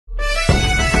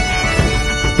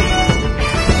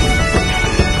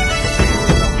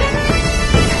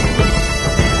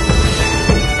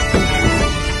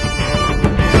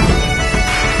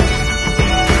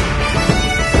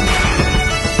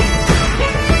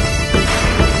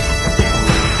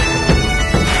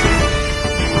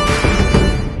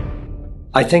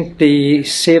I think the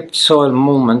Saved Soil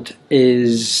movement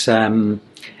is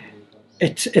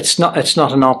it's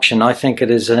not an option. I think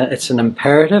it's an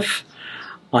imperative.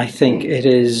 I think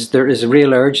there is a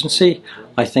real urgency.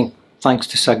 I think thanks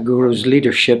to Sadhguru's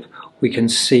leadership, we can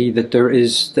see that there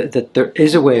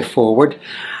is a way forward.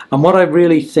 And what I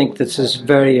really think that is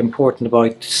very important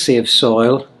about Save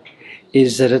Soil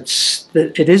is that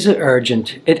it is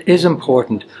urgent, it is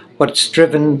important, but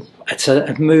it's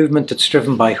a movement that's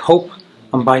driven by hope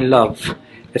and by love.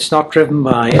 It's not driven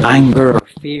by anger or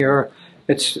fear.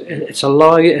 It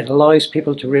allows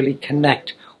people to really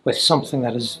connect with something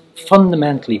that is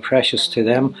fundamentally precious to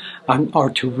them, or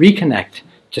to reconnect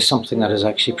to something that is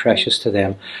actually precious to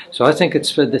them. So I think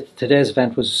today's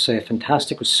event was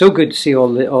fantastic. It was so good to see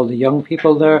all the young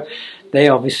people there. They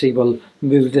obviously will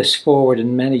move this forward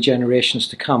in many generations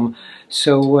to come.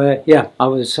 So yeah,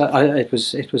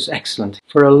 it was excellent.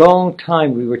 For a long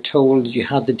time we were told you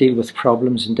had to deal with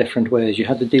problems in different ways. You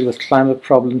had to deal with climate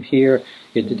problem here,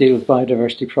 you had to deal with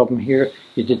biodiversity problem here,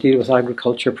 you had to deal with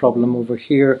agriculture problem over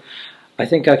here. I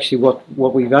think actually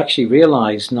what we've actually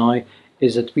realized now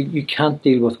is that you can't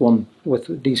deal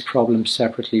with these problems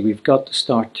separately. We've got to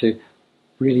start to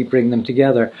really bring them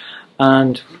together,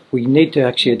 and we need to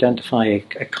actually identify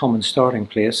a common starting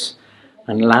place.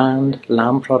 And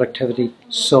land productivity,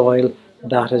 soil,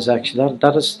 that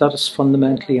is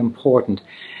fundamentally important.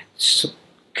 Soil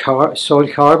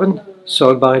carbon,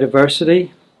 soil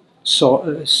biodiversity,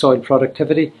 soil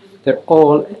productivity, they're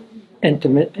all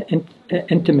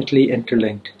intimately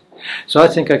interlinked. So I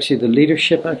think actually the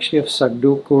leadership of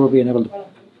Sadhguru being able to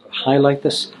highlight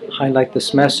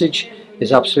this message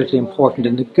is absolutely important,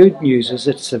 and the good news is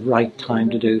it's the right time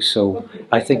to do so.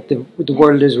 I think the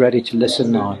world is ready to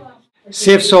listen now.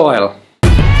 Save soil.